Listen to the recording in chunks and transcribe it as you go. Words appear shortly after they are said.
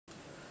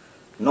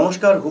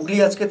নমস্কার, হুগলি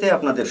আজকেতে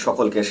আপনাদের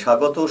সকলকে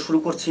স্বাগত। শুরু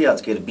করছি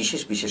আজকের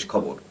বিশেষ বিশেষ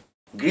খবর।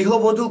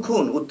 গৃহবধূ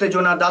খুন,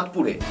 উত্তেজনা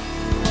দাঁতপুরে।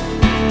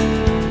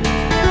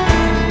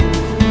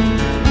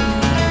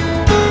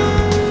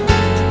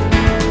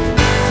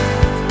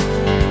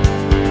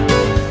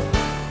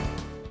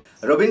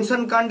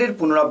 রবিনসন কাণ্ডের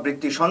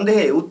পুনরাবৃত্তি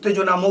সন্দেহে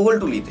উত্তেজনা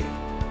মোগলটুলিতে।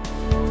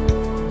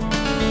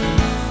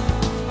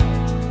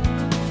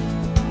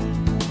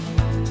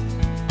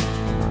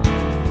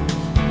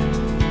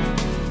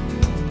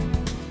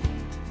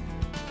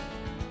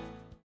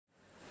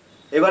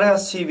 এবারে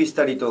আসছি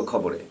বিস্তারিত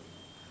খবরে।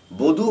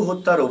 বধূ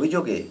হত্যার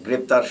অভিযোগে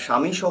গ্রেপ্তার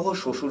স্বামী সহ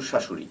শ্বশুর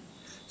শাশুড়ি।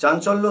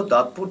 চাঞ্চল্য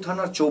দাঁতপুর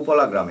থানার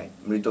চৌপালা গ্রামে।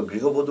 মৃত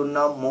গৃহবধূর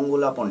নাম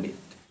মঙ্গলা পণ্ডিত।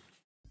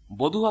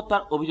 বধূ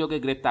হত্যার অভিযোগে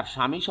গ্রেপ্তার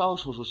স্বামী সহ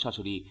শ্বশুর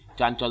শাশুড়ি।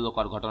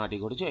 চাঞ্চল্যকর ঘটনাটি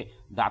ঘটেছে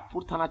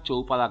দাঁতপুর থানার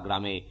চৌপালা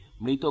গ্রামে।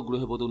 মৃত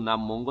গৃহবধূর নাম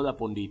মঙ্গলা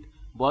পণ্ডিত,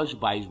 বয়স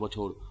 22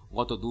 বছর।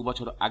 গত 2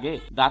 বছর আগে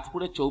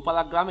দাঁতপুরের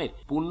চৌপালা গ্রামের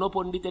পুণ্য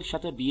পণ্ডিতের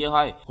সাথে বিয়ে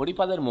হয়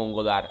হরিপালের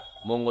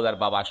মঙ্গলার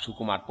বাবা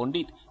সুকুমার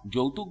পণ্ডিত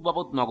যৌতুক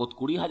বাবদ নগদ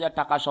 20,000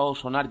 টাকা সহ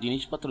সোনার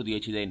জিনিসপত্র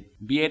দিয়েছিলেন।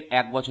 বিয়ের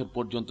 1 বছর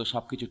পর্যন্ত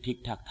সবকিছু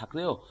ঠিকঠাক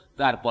থাকলেও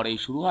তারপরেই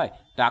শুরু হয়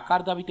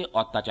টাকার দাবিতে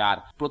অত্যাচার।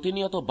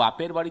 প্রতিনিয়ত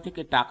বাপের বাড়ি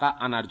থেকে টাকা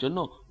আনার জন্য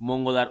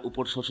মঙ্গলার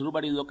উপর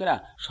শ্বশুরবাড়ির লোকেরা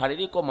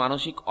শারীরিক ও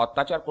মানসিক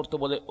অত্যাচার করত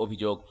বলে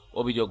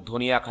অভিযোগ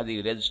ধনিয়াখালী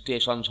রেল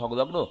স্টেশন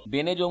সংলগ্ন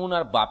বেনে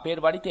যমুনার বাপের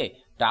বাড়িতে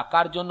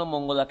টাকার জন্য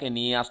মঙ্গলাকে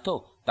নিয়ে আসতো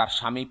তার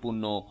স্বামী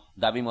পুণ্য।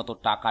 দাবি মতো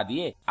টাকা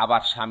দিয়ে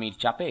আবার স্বামীর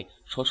চাপে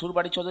শ্বশুর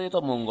বাড়ি চলে যেত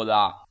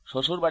মঙ্গলা।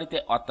 শ্বশুর বাড়িতে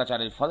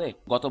অত্যাচারের ফলে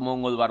গত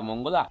মঙ্গলবার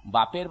মঙ্গলা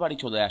বাপের বাড়ি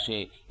চলে আসে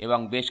এবং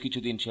বেশ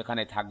কিছুদিন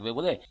সেখানে থাকবে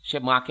বলে সে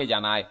মাকে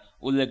জানায়।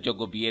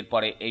 উল্লেখযোগ্য, বিয়ের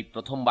পরে এই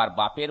প্রথমবার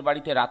বাপের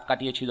বাড়িতে রাত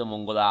কাটিয়েছিল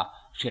মঙ্গলা।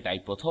 সেটাই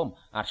প্রথম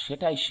আর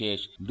সেটাই শেষ।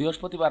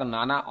 বৃহস্পতিবার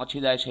নানা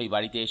অছিলায় সেই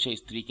বাড়িতে এসে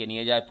স্ত্রীকে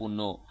নিয়ে যায় পুণ্য।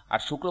 আর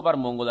শুক্রবার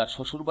মঙ্গলার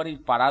শ্বশুরবাড়ির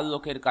পাড়ার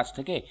লোকের কাছ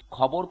থেকে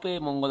খবর পেয়ে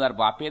মঙ্গলার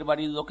বাপের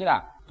বাড়ির লোকেরা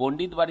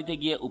পণ্ডিত বাড়িতে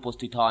গিয়ে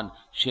উপস্থিত হন।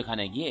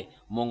 সেখানে গিয়ে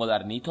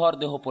মঙ্গলার নিথর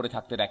দেহ পড়ে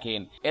থাকতে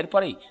দেখেন।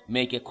 এরপরেই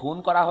মেয়েকে খুন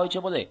করা হয়েছে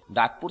বলে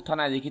দাঁতপুর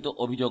থানায় লিখিত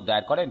অভিযোগ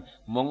দায়ের করেন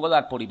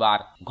মঙ্গলার পরিবার।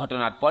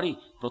 ঘটনার পরই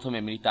প্রথমে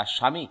মৃতার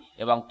স্বামী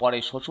এবং পরে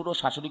শ্বশুর ও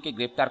শাশুড়িকে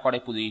গ্রেপ্তার করে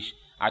পুলিশ।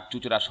 আর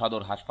চুঁচুড়া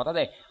সদর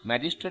হাসপাতালে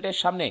ম্যাজিস্ট্রেটের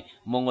সামনে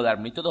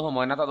মঙ্গলার মৃতদেহ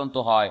ময়নাতদন্ত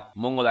হয়।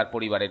 মঙ্গলার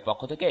পরিবারের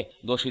পক্ষ থেকে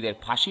দোষীদের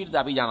ফাঁসির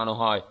দাবি জানানো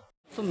হয়।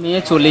 তো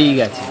মেয়ে চলেই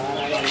গেছে,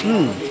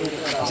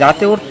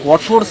 যাতে ওর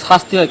কঠোর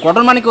শাস্তি হয়,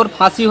 কঠোর মানে কি ওর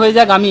ফাঁসি হয়ে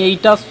যাক। আমি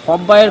এইটা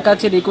সবাইয়ের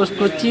কাছে রিকোয়েস্ট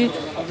করছি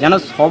যেন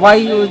সবাই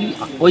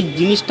ওই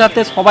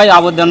জিনিসটাতে সবাই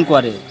আবেদন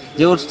করে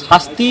যে ওর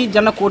শাস্তি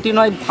যেন কঠিন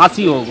হয়,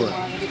 ফাঁসি হোক ওর।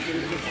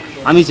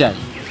 আমি চাই,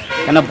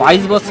 কেন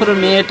 22 বছরের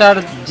মেয়েটার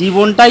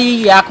জীবনটাই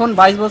এখন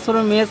 22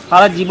 বছরের মেয়ে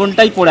সারা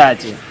জীবনটাই পড়ে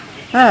আছে।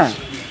 হ্যাঁ,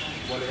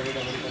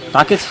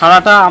 তাকে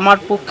ছাড়াটা আমার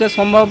পক্ষে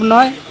সম্ভব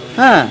নয়।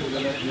 হ্যাঁ,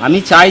 আমি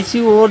চাইছি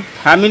ওর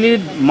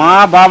ফ্যামিলির মা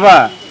বাবা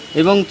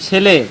এবং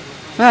ছেলে,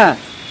 হ্যাঁ,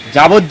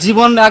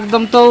 যাবজ্জীবন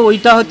একদম, তো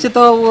ওইটা হচ্ছে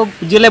তো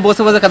জেলে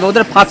বসে বসে খাবে,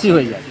 ওদের ফাঁসি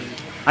হয়ে যায়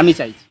আমি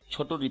চাইছি।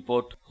 ছোট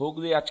রিপোর্ট,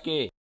 হুগলি আজকে।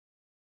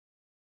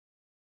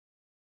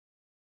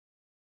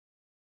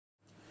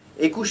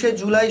 21শে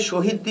জুলাই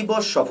শহীদ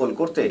দিবস সফল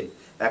করতে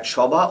এক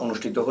সভা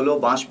অনুষ্ঠিত হলো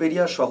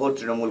বাঁশবেড়িয়া শহর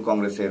তৃণমূল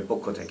কংগ্রেসের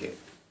পক্ষ থেকে।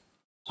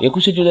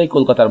 21শে জুলাই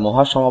কলকাতার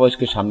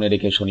মহাসমাবেশকে সামনে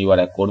রেখে শনিবার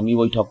এক কর্মী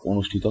বৈঠক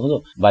অনুষ্ঠিত হল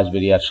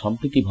বাঁশবেড়িয়ার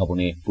সম্প্রীতি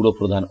ভবনে।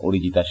 পুরপ্রধান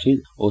অরিজিতা শীল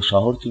ও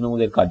শহর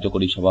তৃণমূলের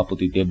কার্যকরী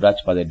সভাপতি দেবরাজ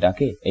পালের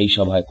ডাকে এই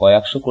সভায়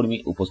কয়েকশো কর্মী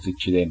উপস্থিত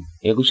ছিলেন।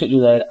 21শে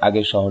জুলাইয়ের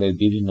আগে শহরের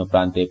বিভিন্ন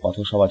প্রান্তে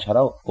পথসভা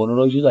ছাড়াও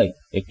 15 জুলাই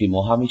একটি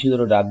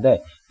মহামিছিলেরও ডাক দেয়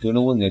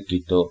তৃণমূল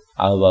নেতৃত্ব।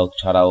 আহ্বায়ক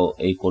ছাড়াও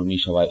এই কর্মী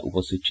সভায়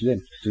উপস্থিত ছিলেন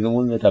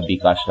তৃণমূল নেতা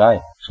বিকাশ রায়,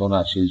 সোনা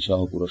শীল সহ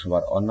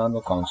পুরসভার অন্যান্য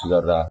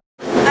কাউন্সিলররা।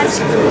 আজ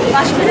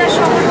বাঁশবেড়িয়া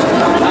শহর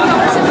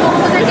কংগ্রেসের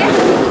পক্ষ থেকে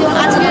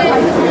আজকে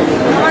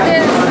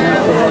আমাদের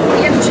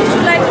 21শে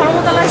জুলাই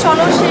ধর্মতলা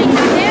চলো সেই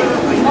ডাকে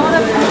মমতা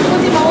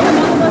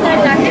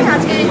বন্দ্যোপাধ্যায়ের ডাকে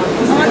আজকে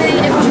আমাদের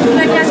 21শে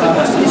জুলাইকে আজকে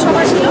প্রস্তুতি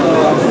সভা ছিল।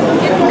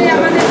 এরপরে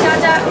আমাদের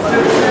যা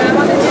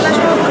আমাদের জেলা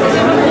সভাপতি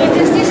যেগুলো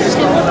নির্দেশ দিয়েছে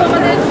সেই মতো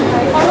আমাদের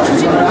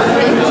কর্মসূচিগুলো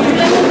 21শে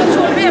জুলাই মতো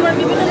চলবে। আবার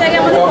বিভিন্ন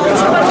জায়গায় আমাদের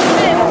পথসভা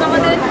চলবে এবং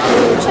আমাদের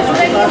 21শে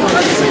জুলাই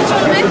মহামিছিল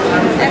চলবে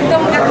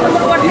একদম 1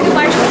 নম্বর ওয়ার্ড থেকে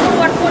 22 নম্বর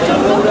ওয়ার্ড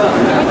পর্যন্ত।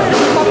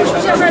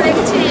 কর্মসূচি আমরা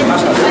রেখেছি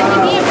 21শে জুলাইকে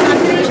নিয়ে এবং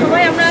আজকের এই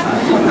সভায় আমরা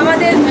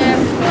আমাদের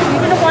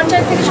বিভিন্ন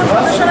পঞ্চায়েত থেকে সব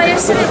সদস্যরা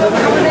এসেছেন এবং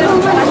আমাদের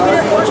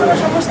বাঁশবেড়িয়া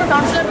পৌরসভার সমস্ত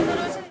কাউন্সিলরবৃন্দ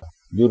রয়েছে।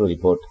 ব্যুরো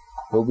রিপোর্ট,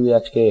 হুগলি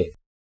আজকে।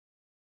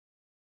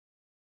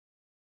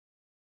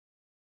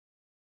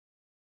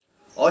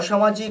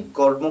 অসামাজিক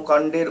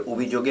কর্মকাণ্ডের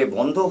অভিযোগে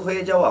বন্ধ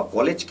হয়ে যাওয়া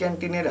কলেজ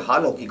ক্যান্টিনের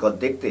হাল হকিকত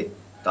দেখতে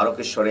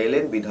তারকেশ্বরে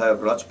এলেন বিধায়ক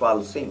রজপাল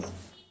সিং।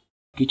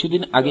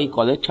 কিছুদিন আগেই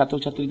কলেজ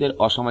ছাত্রছাত্রীদের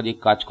অসামাজিক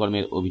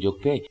কাজকর্মের অভিযোগ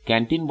পেয়ে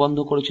ক্যান্টিন বন্ধ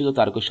করেছিল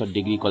তারকেশ্বর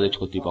ডিগ্রি কলেজ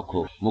কর্তৃপক্ষ।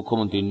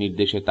 মুখ্যমন্ত্রীর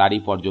নির্দেশে তারই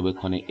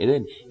পর্যবেক্ষণে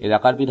এলেন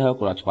এলাকার বিধায়ক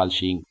রজপাল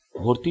সিং।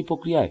 ভর্তি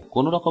প্রক্রিয়ায়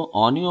কোন রকম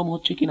অনিয়ম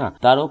হচ্ছে কিনা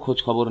তারও খোঁজ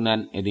খবর নেন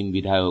এদিন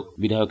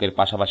বিধায়কের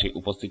পাশাপাশি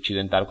উপস্থিত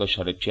ছিলেন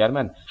তারকেশ্বরের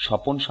চেয়ারম্যান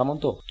স্বপন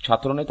সামন্ত,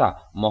 ছাত্রনেতা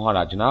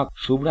মহারাজ নাগ,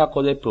 শুভ্রা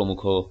কোলে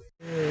প্রমুখ।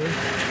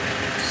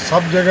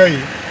 সব জায়গায়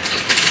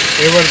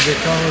এবার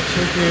দেখা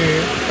হচ্ছে যে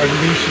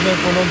অ্যাডমিশনে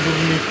কোনো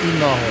দুর্নীতি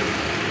না হয়।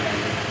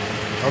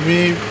 আমি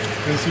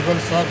প্রিন্সিপাল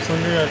সাহেব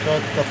সঙ্গে একটা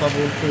কথা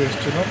বলতে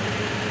এসেছিলাম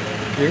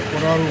যে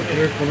ওনার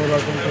উপরে কোনো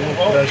রকম কোনো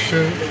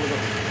প্রেশার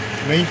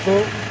নেই তো,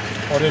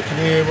 আর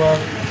এখানে এবার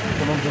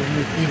কোনো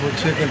দুর্নীতি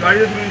হচ্ছে কিনা।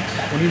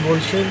 উনি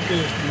বলছেন যে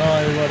না,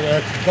 এবার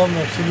একদম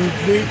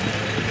অ্যাবসলিউটলি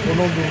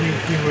কোনো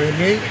দুর্নীতি হয়ে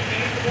নেই,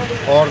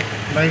 আর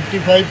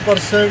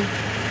 95%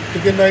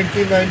 থেকে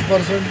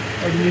 99%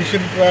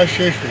 অ্যাডমিশন প্রায়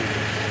শেষ হয়ে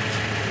গেছে।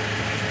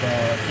 তা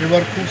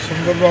এবার খুব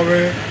সুন্দরভাবে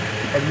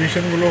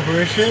অ্যাডমিশনগুলো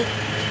হয়েছে,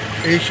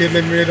 এই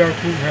ছেলেমেয়েরা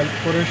খুব হেল্প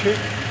করেছে,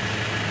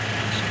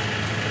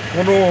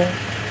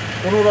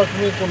 কোনো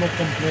রকমের কোনো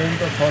কমপ্লেন্ট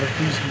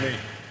অথরিটিস নেই।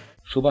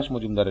 সুভাষ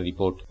মজুমদারের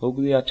রিপোর্ট,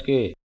 হুগলি আজকে।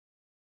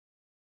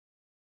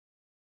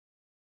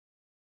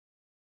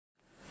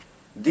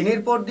 দিনের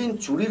পর দিন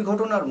চুরির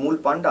ঘটনার মূল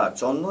পাণ্ডা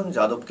চন্দন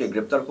যাদবকে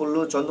গ্রেপ্তার করল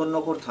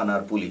চন্দননগর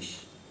থানার পুলিশ।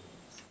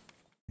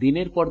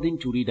 দিনের পর দিন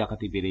চুরি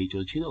ডাকাতি বেড়েই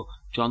চলছিল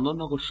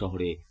চন্দননগর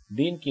শহরে।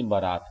 দিন কিংবা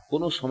রাত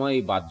কোনো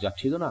সময়ই বাদ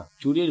যাচ্ছিল না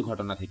চুরির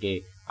ঘটনা থেকে।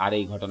 আর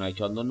এই ঘটনায়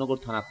চন্দননগর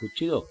থানা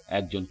খুঁজছিল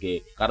একজনকে,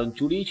 কারণ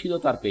চুরিই ছিল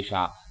তার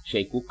পেশা।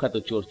 সেই কুখ্যাত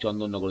চোর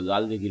চন্দননগর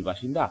লালদিঘির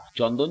বাসিন্দা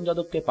চন্দন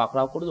যাদবকে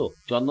পাকড়াও করল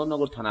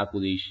চন্দননগর থানার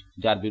পুলিশ,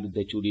 যার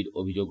বিরুদ্ধে চুরির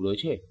অভিযোগ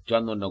রয়েছে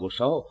চন্দননগর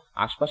সহ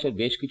আশপাশের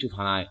বেশ কিছু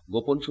থানায়।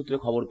 গোপন সূত্রে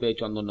খবর পেয়ে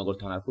চন্দননগর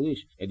থানার পুলিশ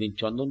এদিন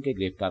চন্দনকে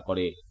গ্রেপ্তার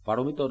করে।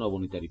 পারমিত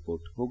নবনীতা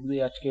রিপোর্ট, হুগলি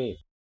আজকে।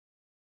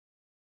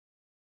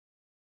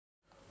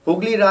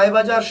 হুগলি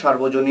রায়বাজার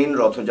সার্বজনীন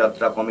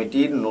রথযাত্রা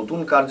কমিটির নতুন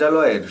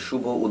কার্যালয়ের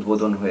শুভ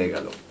উদ্বোধন হয়ে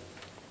গেল।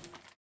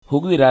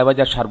 হুগলি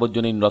রায়বাজার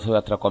সার্বজনীন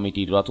রথযাত্রা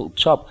কমিটির রথ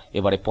উৎসব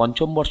এবারে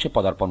পঞ্চম বর্ষে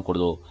পদার্পণ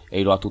করল।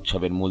 এই রথ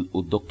উৎসবের মূল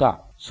উদ্যোক্তা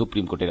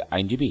সুপ্রিম কোর্টের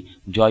আইনজীবী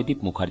জয়দীপ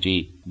মুখার্জি।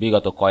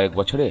 বিগত কয়েক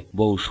বছরে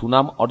বহু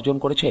সুনাম অর্জন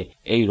করেছে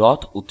এই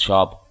রথ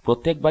উৎসব।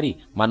 প্রত্যেকবারই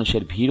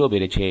মানুষের ভিড়ও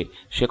বেড়েছে।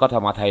 সে কথা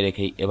মাথায়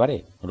রেখেই এবারে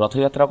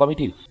রথযাত্রা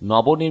কমিটির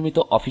নবনির্মিত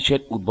অফিসের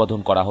উদ্বোধন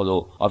করা হলো।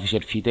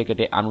 অফিসের ফিতে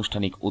কেটে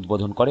আনুষ্ঠানিক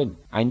উদ্বোধন করেন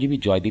আইনজীবী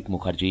জয়দীপ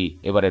মুখার্জি।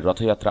 এবারের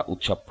রথযাত্রা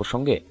উৎসব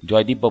প্রসঙ্গে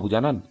জয়দীপ বাবু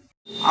জানান,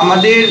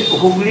 আমাদের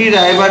হুগলি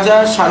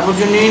রায়বাজার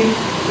সার্বজনীন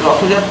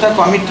রথযাত্রা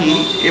কমিটি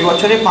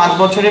এবছরে 5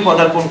 বছরে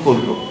পদার্পণ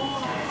করল।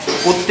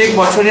 প্রত্যেক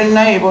বছরের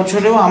ন্যায়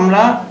এবছরেও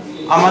আমরা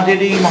আমাদের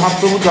এই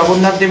মহাপ্রভু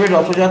জগন্নাথ দেবের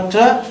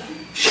রথযাত্রা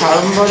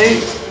সাড়ম্বরে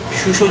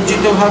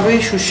সুসজ্জিতভাবে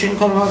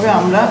সুশৃঙ্খলভাবে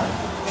আমরা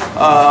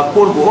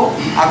করব।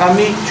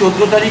 আগামী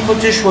 14 তারিখ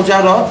হচ্ছে সোজা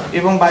রথ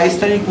এবং 22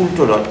 তারিখ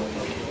উল্টো রথ।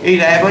 এই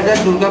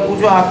রায়বাজার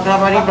দুর্গাপুজো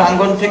আখড়াবাড়ি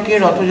প্রাঙ্গণ থেকে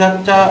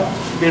রথযাত্রা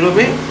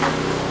বেরোবে,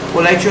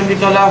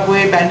 কোলাইচণ্ডীতলা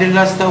হয়ে প্যান্ডেল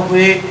রাস্তা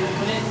হয়ে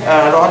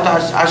রথ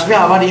আসবে,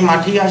 আবার এই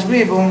মাঠেই আসবে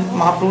এবং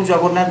মহাপ্রভু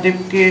জগন্নাথ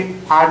দেবকে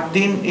 8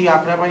 দিন এই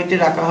আখড়াবাড়িতে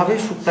রাখা হবে।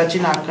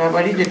 সুপ্রাচীন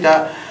আখড়াবাড়ি, যেটা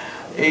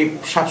এই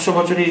 700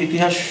 বছরের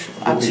ইতিহাস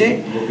আছে,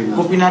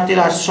 গোপীনাথের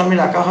আশ্রমে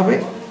রাখা হবে।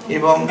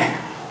 এবং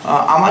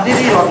আমাদের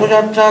এই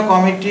রথযাত্রা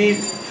কমিটির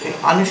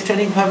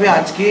আনুষ্ঠানিকভাবে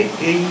আজকে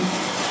এই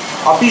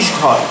অফিস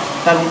ঘর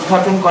তার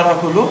উদ্ঘাটন করা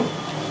হলো।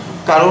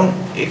 কারণ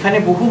এখানে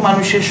বহু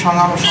মানুষের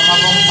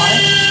সমাগম হয়,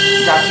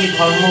 জাতি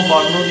ধর্ম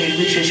বর্ণ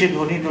নির্বিশেষে,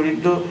 ধনী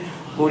দরিদ্র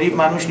গরিব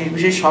মানুষ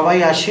নির্বিশেষে সবাই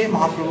আসে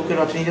মহাপ্রভুকে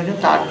রথে নিয়ে যাচ্ছেন।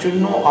 তার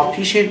জন্য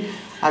অফিসের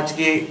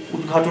আজকে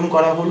উদ্ঘাটন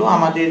করা হলো।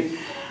 আমাদের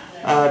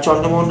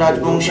চন্দ্রমোহন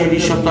রাজবংশী,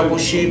 ঋষভ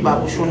তপস্বী,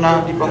 বাবুসোনা,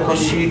 দীপঙ্কর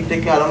শীল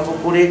থেকে আরম্ভ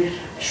করে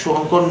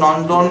শঙ্কর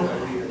নন্দন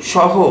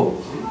সহ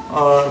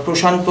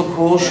প্রশান্ত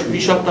ঘোষ,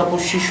 ঋষভ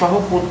তপস্বী সহ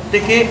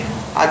প্রত্যেকে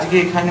আজকে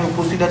এখানে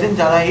উপস্থিত আছেন,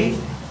 যারা এই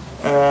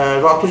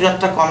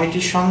রথযাত্রা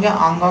কমিটির সঙ্গে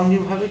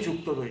আঙ্গাঙ্গিভাবে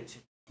যুক্ত রয়েছে।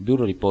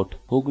 ব্যুরো রিপোর্ট,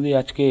 হুগলি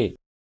আজকে।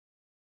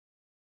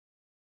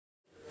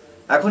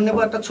 এখন নেব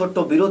একটা ছোট্ট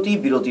বিরতি।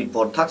 বিরতির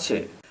পর থাকছে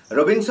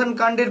রবিনসন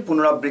কাণ্ডের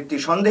পুনরাবৃত্তি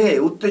সন্দেহে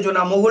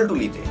উত্তেজনা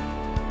মোগলটুলিতে।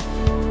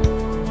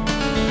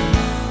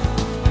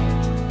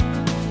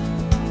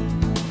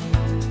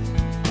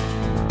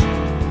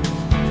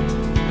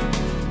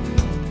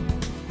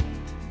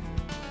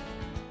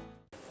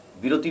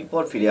 বিরতির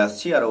পর ফিরে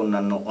আসছি আর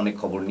অন্যান্য অনেক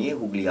খবর নিয়ে।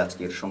 হুগলি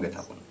আজকের সঙ্গে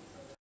থাকুন।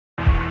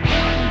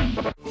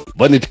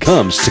 When it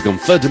comes to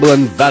comfortable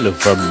and value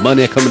for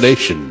money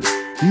accommodation,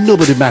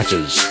 nobody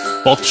matches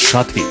Poth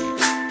Shati.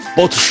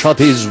 Poth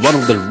Shati is one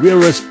of the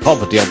rarest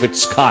property of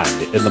its kind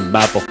in the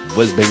map of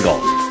West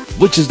Bengal,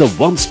 which is the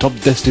one-stop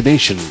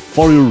destination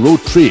for your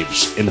road trips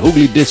in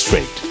Hooghly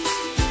district.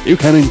 You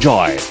can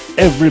enjoy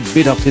every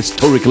bit of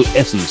historical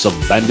essence of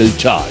Bandel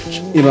Church,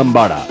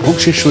 Imambara,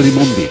 Bhuksheshwari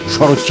Mandir,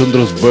 Sharat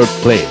Chandra's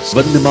birthplace,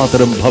 Vande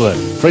Mataram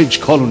Bhavan, French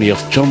colony of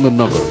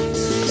Chandanagar.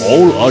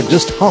 All are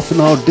just half an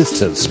hour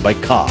distance by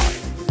car.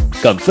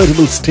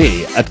 Comfortable stay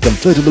at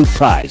comfortable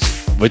price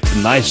with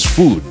nice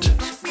food.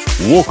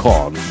 Walk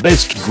on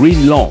best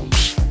green lawns,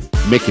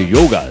 make your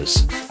yogas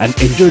and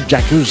enjoy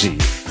jacuzzi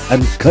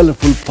and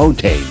colorful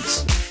fountains.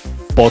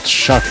 Poth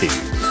Shati,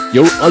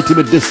 your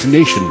ultimate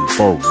destination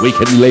for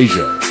weekend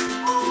leisure.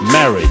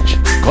 Marriage,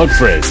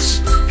 conference,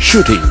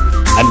 shooting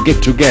and get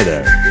together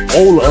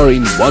all are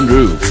in one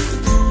roof.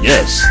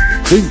 Yes,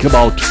 think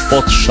about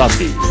Poth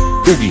Shati,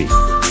 Hoogly.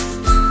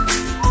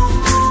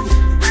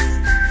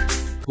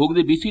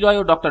 Hooghly BC Roy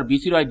O doctor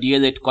BC Roy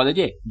D.El.Ed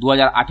কলেজে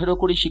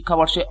 2018-20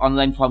 শিক্ষাবর্ষে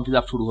online form fill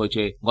up শুরু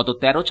হয়েছে গত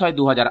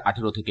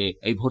 13/6/2018 থেকে।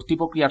 এই ভর্তি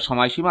প্রক্রিয়ার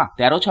সময়সীমা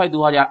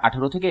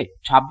 13/6/2018 থেকে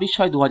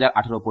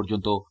 26/6/2018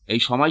 পর্যন্ত।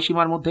 এই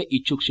সময়সীমার মধ্যে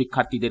ইচ্ছুক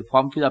শিক্ষার্থীদের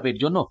ফর্ম ফিল আপের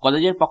জন্য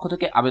কলেজের পক্ষ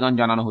থেকে আবেদন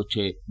জানানো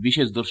হচ্ছে।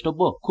 বিশেষ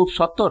দ্রষ্টব্য, খুব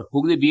সত্বর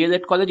হুগলি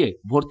ডিএলএড কলেজে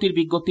ভর্তির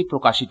বিজ্ঞপ্তি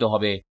প্রকাশিত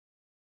হবে।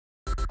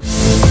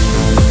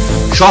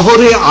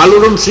 শহরে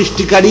আলোড়ন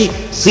সৃষ্টিকারী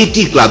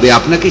সিটি ক্লাবে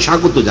আপনাকে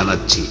স্বাগত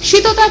জানাচ্ছি।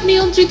 শীততাপ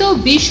নিয়ন্ত্রিত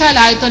বিশাল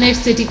আয়তনের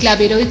সিটি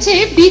ক্লাবে রয়েছে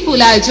বিপুল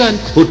আয়োজন।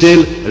 হোটেল,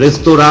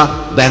 রেস্তোরাঁ,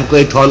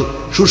 ব্যাংকোয়েট হল,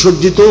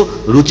 সুসজ্জিত,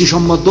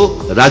 রুচিসম্মত,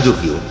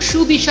 রাজকীয়।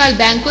 সুবিশাল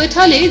ব্যাংকোয়েট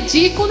হলে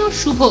যে কোনো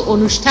শুভ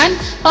অনুষ্ঠান,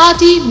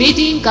 পার্টি,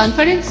 মিটিং,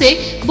 কনফারেন্সে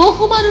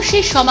বহু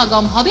মানুষের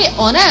সমাগম হবে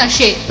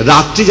অনায়াসে।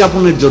 রাত্রি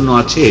যাপনের জন্য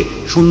আছে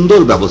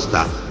সুন্দর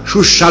ব্যবস্থা,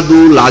 সুস্বাদু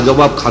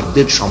লাজবাব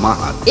খাদ্যের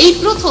সমাহার। এই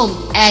প্রথম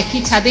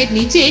একই ছাদের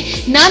নিচে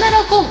নানা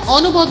রকম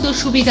অনবদ্য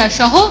সুবিধা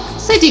সহ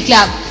city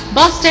club,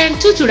 bus stand,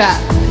 Chuchura.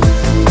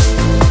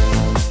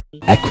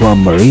 Aqua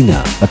Marina,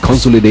 a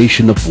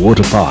consolidation of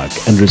water park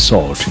and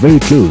resort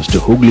very close to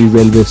HOOGHLY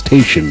railway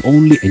station.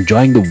 Only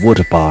enjoying the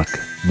water park,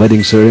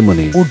 wedding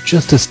ceremony or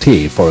just a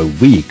stay for a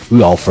week. We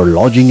offer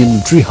lodging in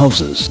tree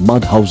houses,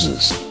 mud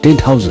houses,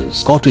 tent houses,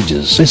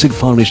 cottages, basic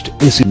furnished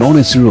AC,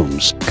 non-AC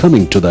rooms.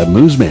 Coming to the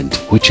amusement,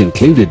 which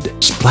included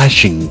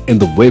splashing in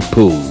the wave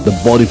pool, the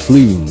body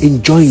flume,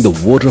 enjoying the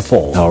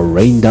waterfall, our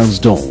rain dance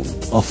dome,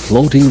 a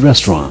floating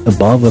restaurant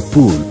above a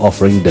pool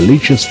offering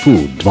delicious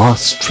food.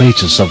 Vast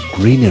stretches of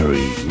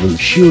greenery will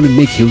surely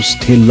make you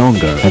stay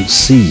longer and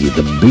see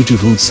the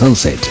beautiful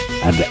sunset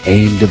at the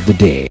end of the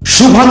day.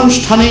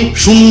 শুভানুষ্ঠানে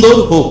সুন্দর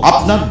হোক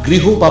আপনার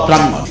গৃহ বা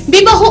প্রাঙ্গণ।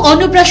 বিবাহ,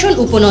 অন্নপ্রাশন,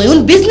 উপনয়ন,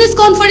 business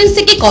conference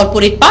থেকে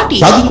corporate party,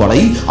 জাদু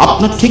করাই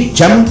আপনার ঠিক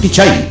যেমনটি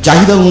চাই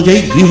চাহিদা অনুযায়ী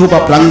গৃহ বা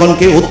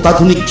প্রাঙ্গণকে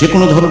অত্যাধুনিক যে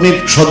কোনো ধরনের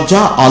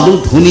সজ্জা, আলো,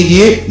 ধ্বনি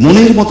দিয়ে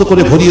মনের মতো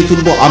করে ভরিয়ে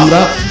তুলব আমরা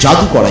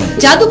জাদু করাই।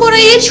 জাদু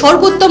করাইয়ের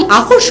সর্বোত্তম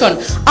আকর্ষণ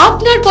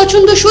আপনার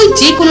পছন্দসই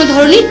যে কোনো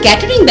ধরনের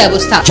ক্যাটারিং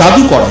ব্যবস্থা।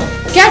 জাদু করাই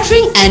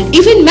catering and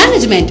event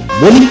management,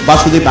 Banik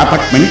Basudeb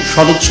apartment,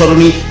 Sarat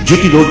Sarani,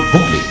 GT road,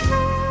 Hooghly.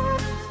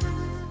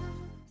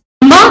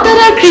 মা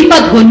তারার কৃপা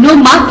ধন্য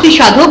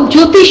মাতৃসাধক,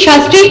 জ্যোতিষ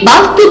শাস্ত্রী,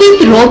 বাস্তুবিদ,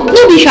 রত্ন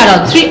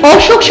বিশারদ শ্রী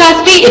অশোক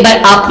শাস্ত্রী এবার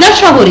আপনার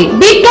শহরে।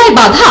 বিদ্যায়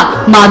বাধা,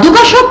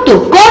 মাদকাসক্ত,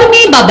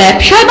 কর্মে বা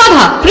ব্যবসায়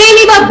বাধা,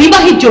 প্রেমে বা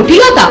বিবাহের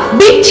জটিলতা,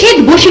 বিচ্ছেদ,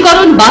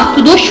 বশীকরণ,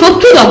 বাস্তুদোষ,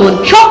 শত্রু দমন,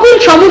 সকল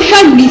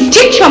সমস্যার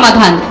নিশ্চিত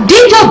সমাধান।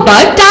 Date of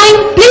birth, time,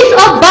 place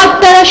of birth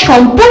দ্বারা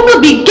সম্পূর্ণ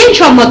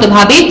বিজ্ঞানসম্মত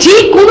ভাবে যে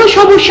কোনো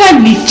সমস্যার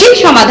নিশ্চিত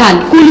সমাধান।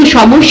 কোনো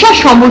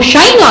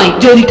সমস্যাই নয়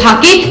যদি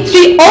থাকে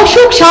শ্রী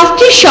অশোক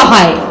শাস্ত্রীর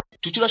সহায়।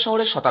 চুচুড়া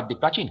শহরের শতাব্দী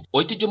প্রাচীন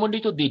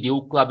ঐতিহ্যমণ্ডিত দি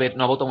ডিউক ক্লাবের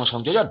নবতম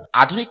সংযোজন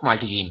আধুনিক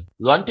মাল্টিজিম।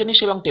 লন টেনিস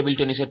এবং টেবিল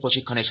টেনিসের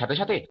প্রশিক্ষণের সাথে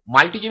সাথে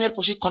মাল্টিজিমের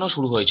প্রশিক্ষণও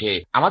শুরু হয়েছে।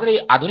 আমাদের এই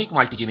আধুনিক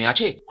মাল্টিজিমে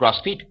আছে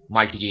ক্রসফিট,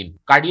 মাল্টিজিম,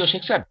 কার্ডিও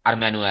সেকশন আর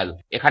ম্যানুয়াল।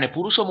 এখানে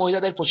পুরুষ ও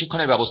মহিলাদের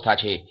প্রশিক্ষণের ব্যবস্থা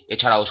আছে।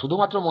 এছাড়াও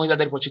শুধুমাত্র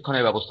মহিলাদের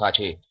প্রশিক্ষণের ব্যবস্থা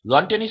আছে।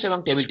 লন টেনিস এবং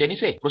টেবিল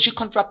টেনিসে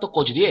প্রশিক্ষণপ্রাপ্ত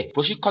কোচ দিয়ে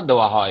প্রশিক্ষণ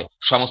দেওয়া হয়।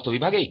 সমস্ত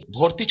বিভাগেই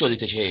ভর্তি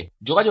চলিতেছে।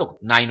 যোগাযোগ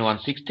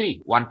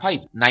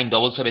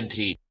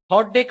 9163159773।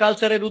 থার্ড ডে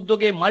কালচারের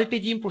উদ্যোগে মাল্টি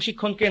জিম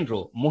প্রশিক্ষণ কেন্দ্র,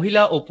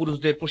 মহিলা ও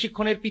পুরুষদের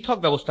প্রশিক্ষণের পৃথক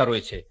ব্যবস্থা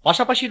রয়েছে।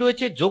 পাশাপাশি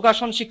রয়েছে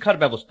যোগাসন শিক্ষার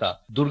ব্যবস্থা।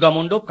 দুর্গা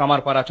মণ্ডপ,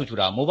 কামারপাড়া,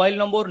 চুচুড়া। মোবাইল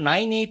নম্বর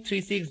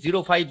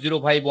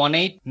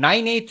 9836050518,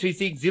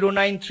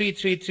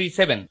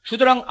 9836093337।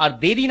 সুতরাং আর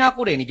দেরি না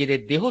করে নিজেদের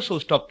দেহ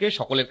সৌষ্ঠবকে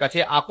সকলের কাছে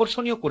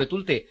আকর্ষণীয় করে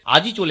তুলতে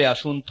আজই চলে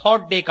আসুন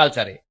থার্ড ডে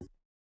কালচারে।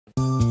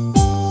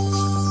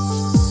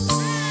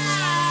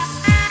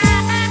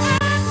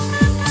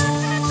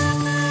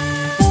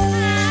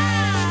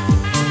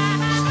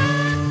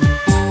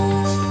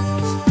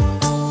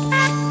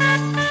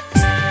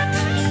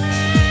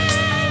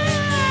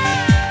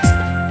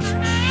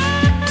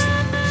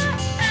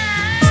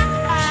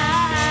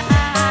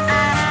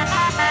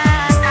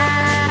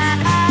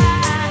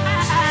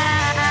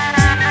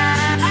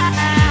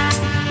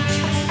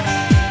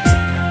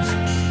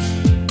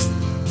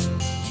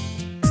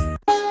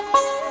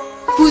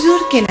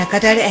 পুজোর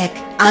কেনাকাটার এক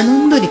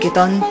আনন্দ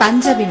নিকেতন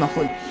পাঞ্জাবি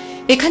মহল।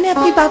 এখানে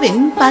আপনি পাবেন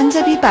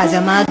পাঞ্জাবি,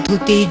 পাজামা,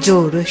 ধুতি,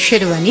 জোর,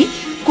 শেরওয়ানি,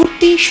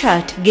 কুর্তি,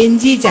 শার্ট,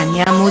 গেঞ্জি,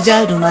 জাঙ্গিয়া, মোজা,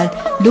 রুমাল,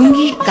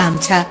 লুঙ্গি,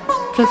 গামছা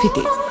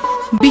প্রভৃতি।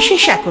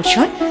 বিশেষ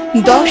আকর্ষণ,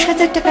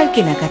 10,000 টাকার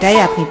কেনাকাটায়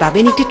আপনি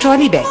পাবেন একটি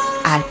ট্রলি ব্যাগ,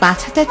 আর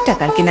 5,000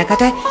 টাকার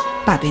কেনাকাটায়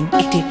পাবেন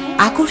একটি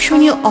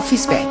আকর্ষণীয়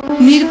অফিস ব্যাগ।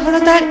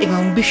 নির্ভরতার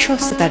এবং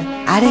বিশ্বস্ততার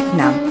আরেক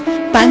নাম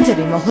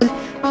পাঞ্জাবি মহল।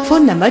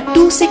 Phone number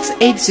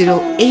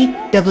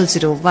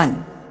 26808001।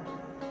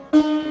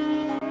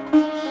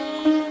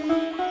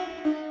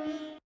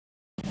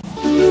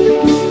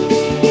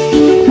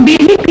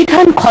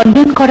 বিধিবিধান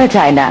খণ্ডন করা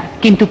যায় না,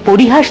 কিন্তু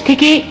পরিহাস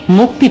থেকে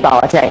মুক্তি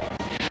পাওয়া যায়।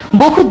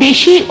 বহু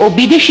দেশি ও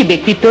বিদেশি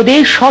ব্যক্তিত্বদের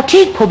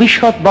সঠিক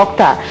ভবিষ্যৎ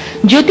বক্তা,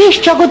 জ্যোতিষ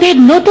জগতের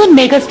নতুন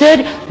মেগাস্টার,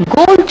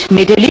 গোল্ড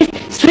মেডেলিস্ট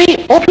শ্রী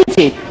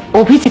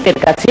অভিজিতের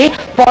কাছে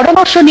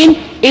পরামর্শ নিন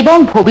এবং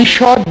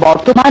ভবিষ্যৎ,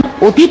 বর্তমান,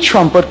 অতীত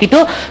সম্পর্কিত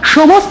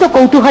সমস্ত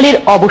কৌতূহলের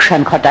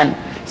অবসান ঘটান।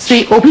 শ্রী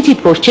অভিজিৎ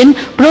বসছেন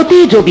প্রতি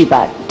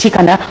রবিবার।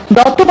 ঠিকানা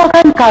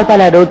Duttabagan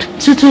কারপালা road,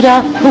 Chuchura,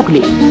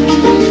 Hooghly.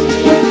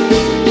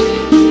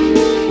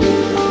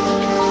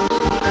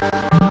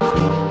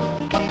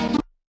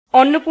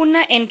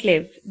 Annapurna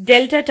enclave,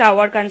 delta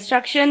tower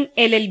construction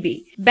LLB,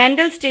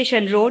 बैंडल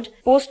station road,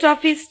 post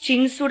office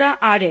Chinsurah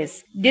RS,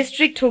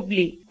 district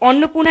Hooghly.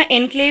 Annapurna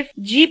enclave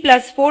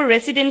G+4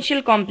 residential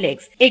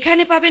complex.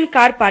 एखाने पाबेन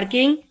कार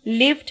पार्किंग,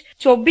 लिफ्ट,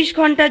 24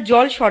 घंटा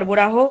जल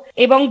सरबराह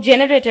एवं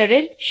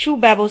जेनारेटरेर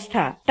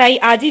सुव्यवस्था। ताई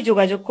आजই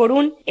যোগাযোগ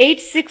করুন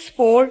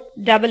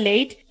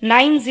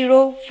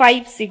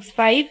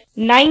 8648890565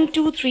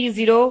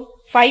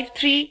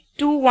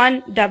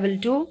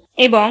 9230532122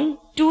 এবং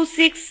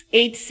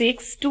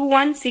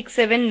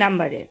 26862167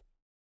 নম্বরে।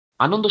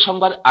 আনন্দ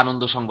সংবাদ,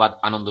 আনন্দ সংবাদ,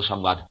 আনন্দ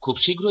সংবাদ। খুব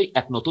শীঘ্রই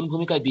এক নতুন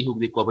ভূমিকায়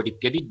Hooghly cooperative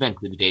credit bank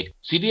limited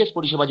CDS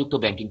পরিষেবাযুক্ত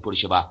banking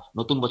পরিষেবা,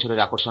 নতুন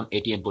বছরের আকর্ষণ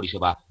এটিএম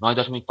পরিষেবা,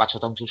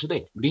 9.5% সুদে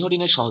গৃহ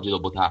ঋণের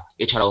সহযোগিতা,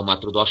 এছাড়াও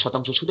মাত্র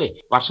 10% সুদে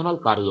পার্সোনাল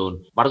কার লোন,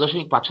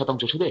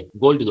 12.5% সুদে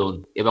গোল্ড লোন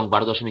এবং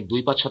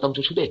 12.25%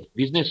 সুদে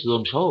বিজনেস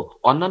লোন সহ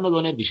অন্যান্য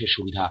লোনের বিশেষ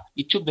সুবিধা।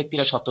 ইচ্ছুক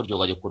ব্যক্তিরা সত্বর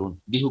যোগাযোগ করুন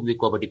হুগলি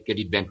কোঅপারেটিভ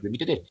ক্রেডিট ব্যাংক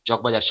লিমিটেডের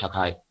চকবাজার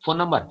শাখায়। ফোন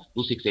নাম্বার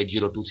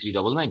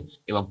 26802399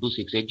 এবং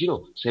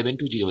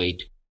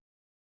 26807208।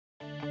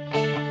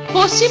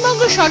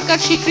 পশ্চিমবঙ্গ সরকার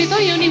স্বীকৃত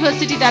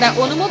ইউনিভার্সিটি দ্বারা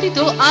অনুমোদিত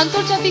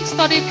আন্তর্জাতিক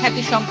স্তরের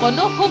খ্যাতিসম্পন্ন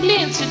Hooghly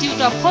institute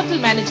of hotel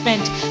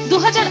management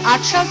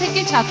 2008 সাল থেকে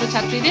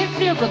ছাত্রছাত্রীদের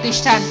প্রিয়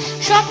প্রতিষ্ঠান।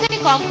 সব থেকে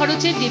কম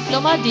খরচে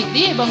ডিপ্লোমা,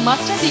 ডিগ্রি এবং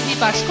মাস্টার ডিগ্রি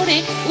পাশ করে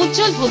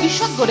উজ্জ্বল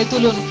ভবিষ্যৎ গড়ে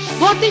তুলুন।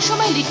 ভর্তির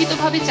সময়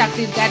লিখিতভাবে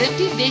চাকরির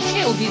গ্যারান্টি দেশে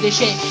ও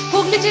বিদেশে।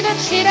 হুগলি জেলার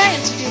সেরা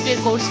ইনস্টিটিউটের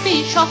কোর্স ফি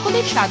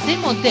সকলের সাধ্যের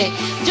মধ্যে।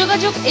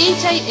 যোগাযোগ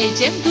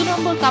HIHM 2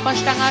 নম্বর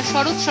কাপাসডাঙ্গা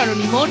শরৎ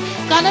সরণী মোড়,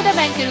 কানাডা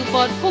ব্যাংকের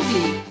উপর,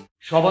 হুগলি।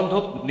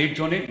 সবান্ধব,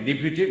 নির্জনে,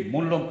 নিভৃতে,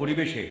 মনোরম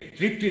পরিবেশে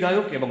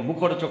তৃপ্তিদায়ক এবং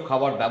মুখরোচক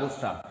খাওয়ার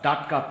ব্যবস্থা।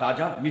 টাটকা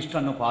তাজা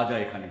মিষ্টান্ন পাওয়া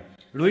যায় এখানে।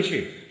 রয়েছে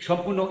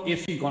সম্পূর্ণ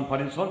এসি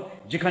কনফারেন্স হল,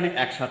 যেখানে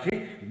একসাথে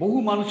বহু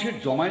মানুষের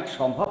জমায়েত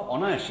সম্ভব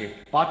অনায়াসে।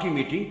 পার্টি,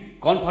 মিটিং,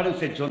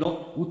 কনফারেন্সের জন্য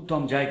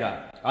উত্তম জায়গা।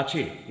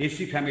 আছে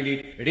এসি ফ্যামিলির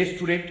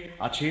রেস্টুরেন্ট,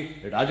 আছে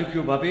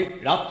রাজকীয়ভাবে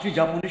রাত্রি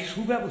যাপনের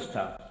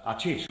সুব্যবস্থা,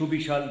 আছে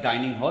সুবিশাল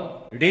dining hall,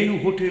 Renu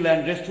hotel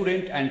and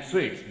restaurant and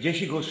sweets,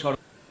 JC Ghosh.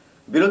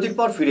 বিরতির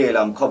পর ফিরে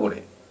এলাম খবরে।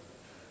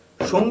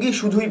 সঙ্গী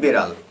শুধুই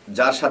বেড়াল,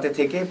 যার সাথে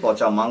থেকে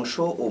পচা মাংস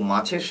ও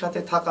মাছের সাথে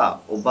থাকা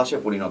অভ্যাসে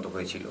পরিণত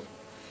হয়েছিল।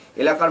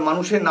 এলাকার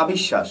মানুষের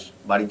নাভিশ্বাস,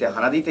 বাড়িতে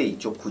হানা দিতেই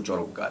চক্ষু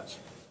চরক গাছ।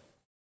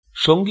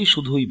 সঙ্গী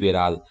শুধুই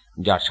বেড়াল,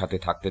 যার সাথে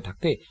থাকতে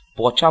থাকতে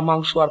পচা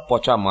মাংস আর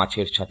পচা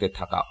মাছের সাথে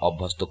থাকা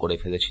অভ্যস্ত করে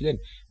ফেলেছিলেন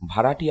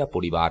ভাড়াটিয়া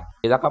পরিবার।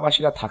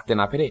 এলাকাবাসীরা থাকতে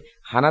না পেরে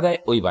হানা দেয়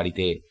ওই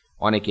বাড়িতে।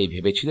 অনেকেই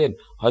ভেবেছিলেন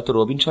হয়তো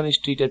রবিনসন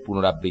স্ট্রিটের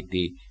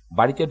পুনরাবৃত্তি।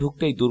 বাড়িতে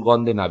ঢুকতেই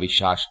দুর্গন্ধে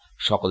নাভিশ্বাস।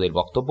 সকলের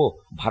বক্তব্য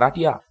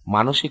ভাড়াটিয়া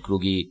মানসিক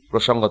রোগী।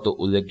 প্রসঙ্গত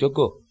উল্লেখযোগ্য,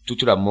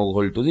 চুচুড়া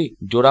মোঘলটুলি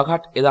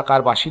জোড়াঘাট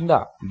এলাকার বাসিন্দা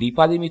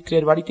দীপালি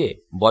মিত্রের বাড়িতে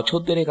বছর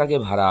দেড়েক আগে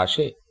ভাড়া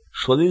আসে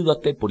সলিল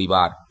দত্তের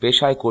পরিবার।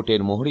 পেশায়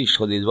কোর্টের মোহরি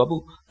সলিলবাবু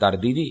তার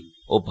দিদি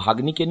ও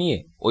ভাগ্নিকে নিয়ে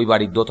ওই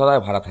বাড়ির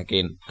দোতলায় ভাড়া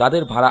থাকেন।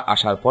 তাদের ভাড়া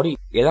আসার পরই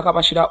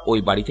এলাকাবাসীরা ওই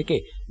বাড়ি থেকে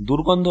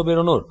দুর্গন্ধ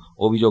বেরোনোর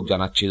অভিযোগ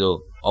জানাচ্ছিল।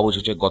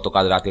 অবশেষে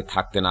গতকাল রাতে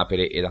থাকতে না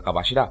পেরে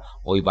এলাকাবাসীরা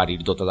ওই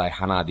বাড়ির দোতলায়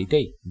হানা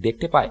দিতেই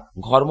দেখতে পায়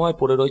ঘরময়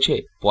পড়ে রয়েছে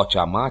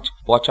পচা মাছ,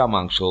 পচা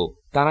মাংস।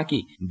 তা নাকি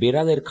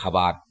বেড়ালের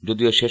খাবার।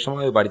 যদিও সে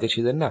সময় ওই বাড়িতে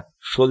ছিলেন না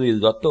সলিল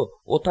দত্ত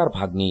ও তার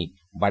ভাগ্নি,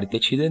 বাড়িতে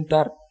ছিলেন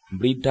তার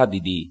বৃদ্ধা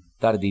দিদি।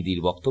 তার দিদির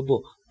বক্তব্য,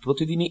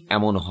 প্রতিদিনই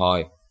এমন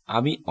হয়,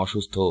 আমি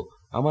অসুস্থ,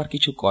 আমার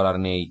কিছু করার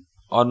নেই।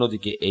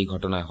 অন্যদিকে এই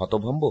ঘটনায়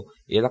হতভম্ব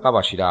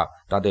এলাকাবাসীরা।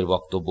 তাদের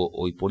বক্তব্য,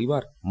 ওই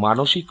পরিবার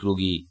মানসিক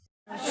রোগী।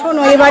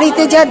 শোনো, এ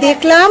বাড়িতে যা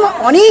দেখলাম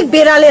অনেক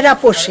বেড়ালেরা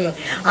পোষে,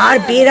 আর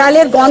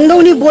বেড়ালের গন্ধ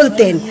উনি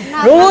বলতেন,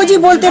 রোজই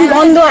বলতেন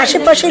গন্ধ,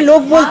 আশেপাশে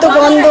লোক বলতো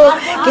গন্ধ।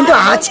 কিন্তু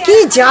আজকে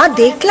যা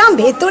দেখলাম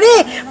ভেতরে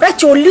প্রায়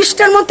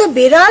 40টার মতো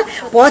বেড়াল,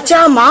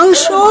 পচা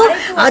মাংস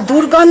আর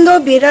দুর্গন্ধ,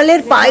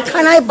 বেড়ালের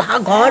পায়খানায়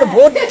ঘর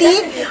ভর্তি।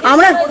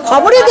 আমরা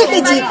খবরে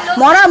দেখেছি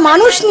মরা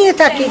মানুষ নিয়ে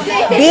থাকে,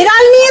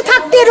 বেড়াল নিয়ে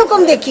থাকতে এরকম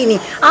দেখিনি।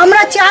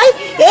 আমরা চাই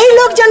এই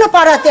লোক যেন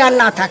পাড়াতে আর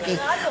না থাকে।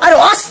 আর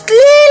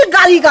অশ্লীল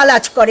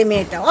গালিগালাজ করে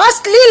মেয়েটা,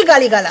 অশ্লীল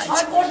গালিগালাজ।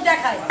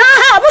 হ্যাঁ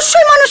হ্যাঁ,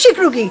 অবশ্যই মানসিক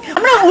রোগী।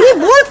 উনি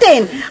বলতেন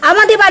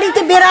আমাদের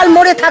বাড়িতে বেড়াল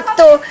মরে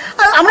থাকতো,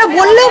 আমরা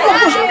বললেও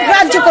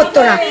গ্রাহ্য করতো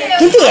না।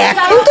 কিন্তু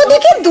এখন তো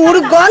দেখি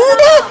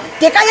দুর্গন্ধে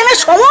দেখা যায় না,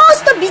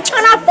 সমস্ত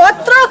বিছানা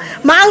পত্র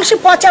মাংসে,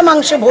 পচা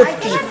মাংসে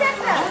ভর্তি,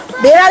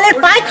 বেড়ালের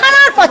পায়খানা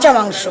আর পচা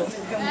মাংস।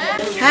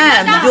 হ্যাঁ,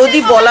 যদি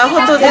বলা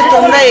হতো যে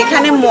তোমরা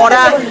এখানে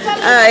মরা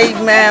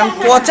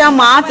পচা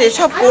মাছ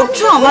এসব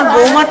করছো, আমার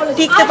বৌমা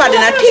টিকতে পারে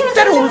না, ঠিক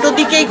তার উল্টো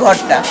দিকেই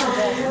ঘরটা।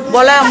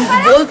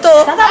 বলতো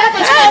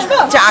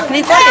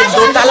চাকরি করে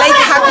দোতলায়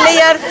থাকলেই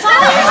আর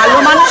ভালো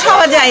মানুষ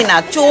হওয়া যায় না,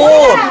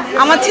 চোর।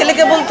 আমার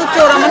ছেলেকে বলতো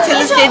চোর, আমার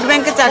ছেলে স্টেট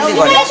ব্যাংকে চাকরি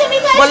করে,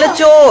 বলে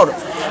চোর।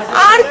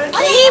 আর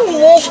কি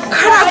মুখ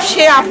খারাপ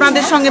সে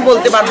আপনাদের সঙ্গে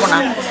বলতে পারবো না,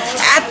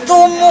 এত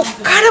মুখ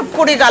খারাপ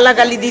করে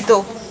গালাগালি দিত।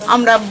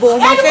 আমরা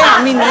বৌমাকে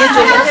আমি নিয়ে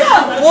চলে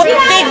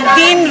প্রত্যেক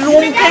দিন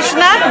রুম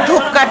ফ্রেশনার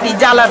ধূপকাঠি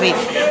জ্বালাবে।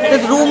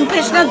 রুম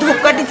ফ্রেশনার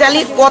ধূপকাঠি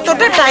জ্বালিয়ে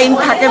কতটা টাইম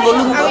থাকে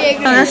বলুন তো?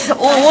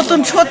 ও তো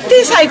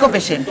সত্যিই সাইকো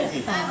পেশেন্ট,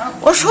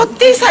 ও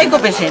সত্যিই সাইকো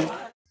পেশেন্ট।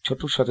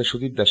 ছোটুর সাথে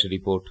সুদীপ দাসের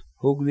রিপোর্ট,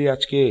 হুগলি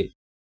আজকে।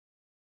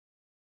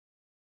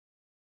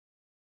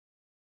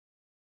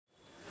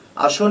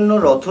 আসন্ন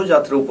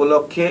রথযাত্রা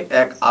উপলক্ষে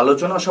এক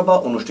আলোচনা সভা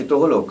অনুষ্ঠিত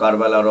হলো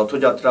কারবালা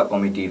রথযাত্রা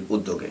কমিটির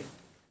উদ্যোগে।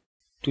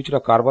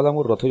 চুঁচুড়া কারবালা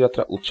মোড়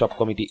রথযাত্রা উৎসব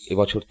কমিটি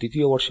এবছর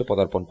তৃতীয় বর্ষে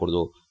পদার্পণ করল।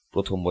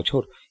 প্রথম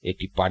বছর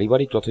একটি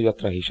পারিবারিক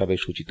রথযাত্রা হিসাবে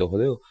সূচিত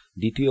হলেও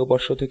দ্বিতীয়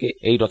বর্ষ থেকে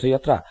এই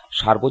রথযাত্রা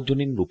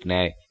সার্বজনীন রূপ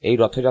নেয়। এই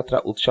রথযাত্রা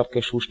উৎসবকে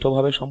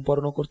সুষ্ঠুভাবে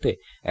সম্পন্ন করতে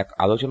এক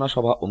আলোচনা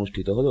সভা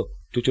অনুষ্ঠিত হল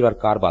চুঁচুড়ার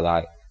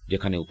কারবালায়,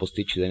 যেখানে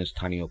উপস্থিত ছিলেন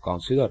স্থানীয়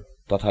কাউন্সিলর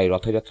তথা এই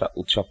রথযাত্রা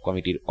উৎসব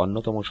কমিটির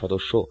অন্যতম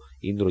সদস্য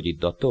ইন্দ্রজিৎ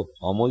দত্ত,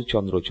 অমল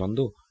চন্দ্র চন্দ,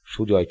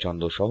 সুজয়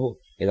চন্দ সহ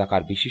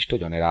এলাকার বিশিষ্ট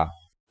জনেরা।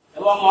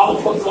 এবং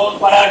অংশগ্রহণ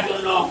করার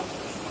জন্য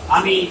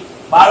আমি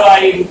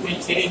বারোয়ারি রূপে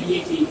ছেড়ে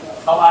দিয়েছি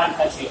সবার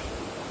কাছে,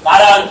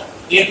 তারা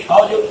এর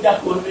সহযোগিতা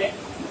করবে।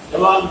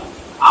 এবং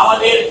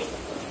আমাদের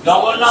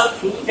জগন্নাথ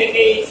শুরু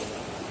থেকেই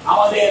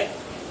আমাদের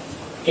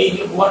এই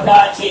যে বোর্ডটা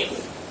আছে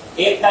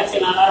এর কাছে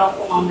নানা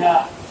রকম আমরা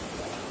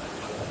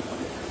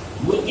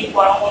বুদ্ধি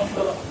পরামর্শ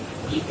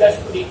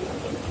জিজ্ঞাসা করি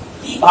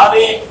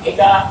কিভাবে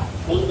এটা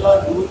সুন্দর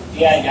রূপ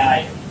দেওয়া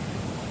যায়।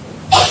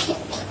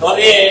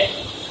 তবে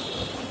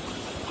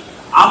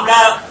আমরা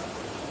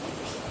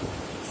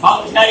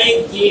সংসারিক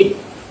জীব,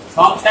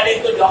 সংসারে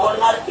তো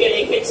জগন্নাথকে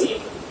রেখেছি,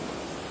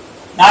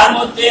 তার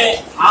মধ্যে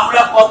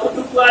আমরা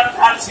কতটুকু আর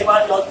তার সেবা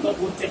যত্ন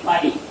করতে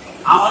পারি।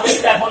 আমাদের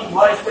তো এখন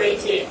বয়স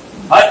হয়েছে,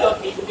 হয়তো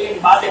কিছুদিন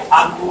বাদে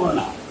থাকবো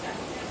না।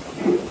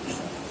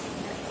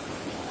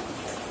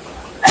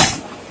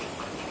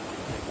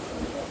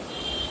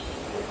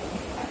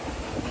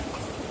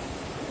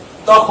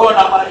 তখন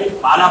আমার এই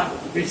পাড়া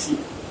প্রতিবেশী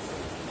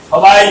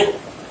সবাই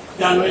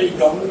যেন এই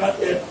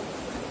জগন্নাথের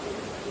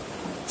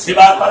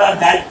সেবা করার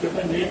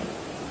দায়িত্বটা নেন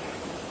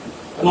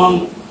এবং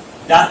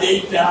যাতে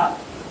এইটা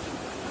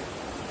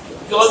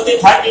চলতে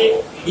থাকে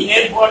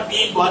দিনের পর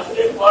দিন,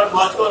 বছরের পর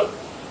বছর,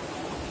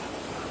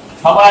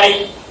 সবাই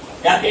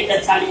যাতে এটা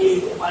চালিয়ে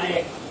যেতে পারে,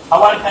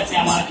 সবার কাছে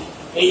আমার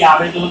এই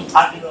আবেদন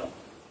থাকলো।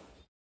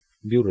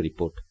 ব্যুরো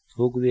রিপোর্ট,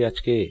 হুগলি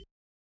আজকে।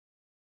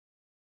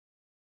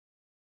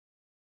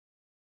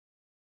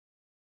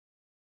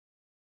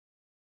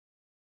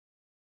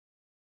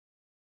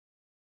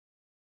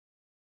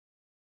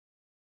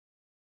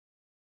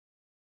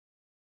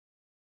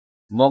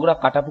 মগরা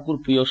কাটাপুকুর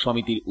প্রিয়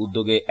সমিতির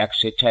উদ্যোগে এক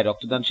স্বেচ্ছায়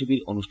রক্তদান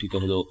শিবির অনুষ্ঠিত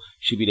হল।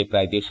 শিবিরে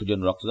প্রায় 150 জন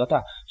রক্তদাতা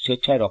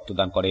স্বেচ্ছায়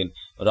রক্তদান করেন।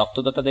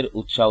 রক্তদাতাদের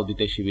উৎসাহ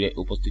দিতে শিবিরে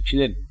উপস্থিত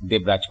ছিলেন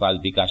দেবরাজ পাল,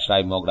 বিকাশ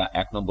রায়, মগরা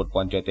 1 নম্বর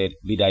পঞ্চায়েতের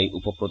বিদায়ী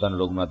উপপ্রধান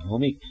রঘুনাথ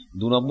ভৌমিক,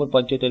 2 নম্বর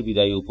পঞ্চায়েতের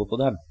বিদায়ী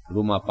উপপ্রধান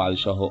রুমা পাল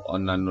সহ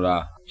অন্যান্যরা।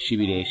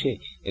 শিবিরে এসে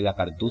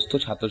এলাকার দুস্থ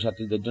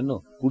ছাত্রছাত্রীদের জন্য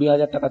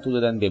 20,000 টাকা তুলে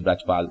দেন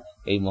দেবরাজ পাল।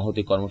 এই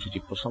মহতি কর্মসূচি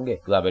প্রসঙ্গে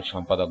ক্লাবের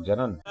সম্পাদক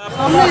জানান,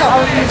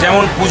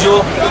 যেমন পুজো,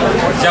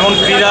 যেমন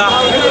ক্রীড়া,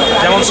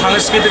 যেমন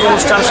সাংস্কৃতিক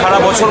অনুষ্ঠান সারা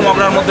বছর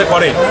মগরার মধ্যে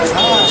করে,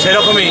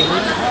 সেরকমই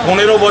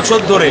 15 বছর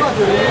ধরে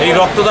এই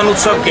রক্তদান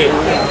উৎসবকে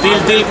তিল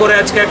তিল করে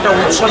আজকে একটা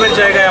উৎসবের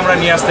জায়গায় আমরা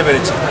নিয়ে আসতে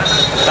পেরেছি।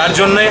 তার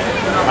জন্যে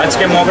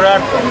আজকে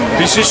মগরার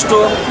বিশিষ্ট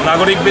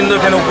নাগরিকবৃন্দ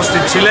এখানে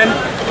উপস্থিত ছিলেন,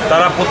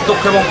 তারা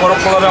প্রত্যক্ষ এবং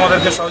পরোক্ষভাবে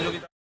আমাদেরকে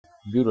সহযোগিতা।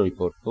 ব্যুরো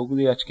রিপোর্ট,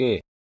 হুগলি আজকে।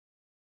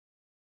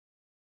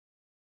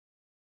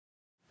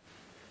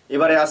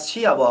 এবারে আসছি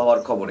আবহাওয়ার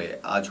খবরে।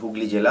 আজ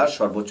হুগলি জেলার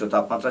সর্বোচ্চ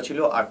তাপমাত্রা ছিল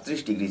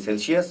 38 ডিগ্রি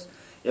সেলসিয়াস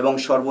এবং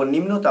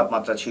সর্বনিম্ন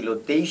তাপমাত্রা ছিল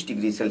 23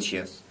 ডিগ্রি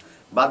সেলসিয়াস।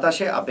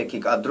 বাতাসে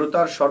আপেক্ষিক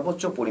আর্দ্রতার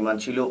সর্বোচ্চ পরিমাণ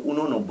ছিল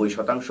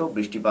 89%।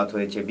 বৃষ্টিপাত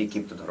হয়েছে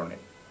বিক্ষিপ্ত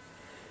ধরনের।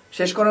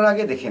 শেষ করার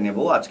আগে দেখে নেব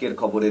আজকের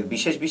খবরের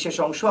বিশেষ বিশেষ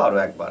অংশ আরও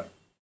একবার।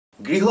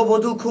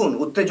 গৃহবধূ খুন,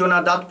 উত্তেজনা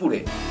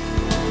দাঁতপুরে।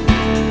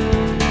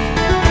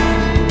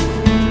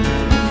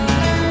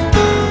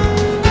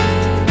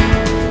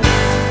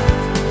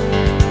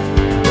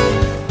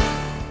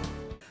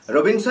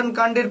 রবিনসন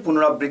কাণ্ডের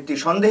পুনরাবৃত্তি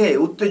সন্দেহে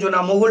উত্তেজনা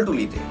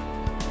মোগলটুলিতে।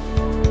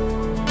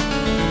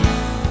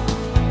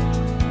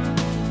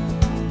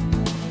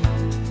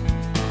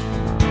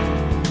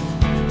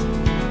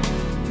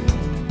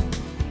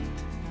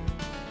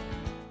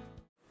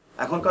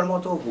 এখনকার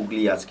মতো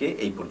হুগলি আজকে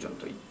এই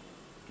পর্যন্তই।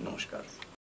 নমস্কার।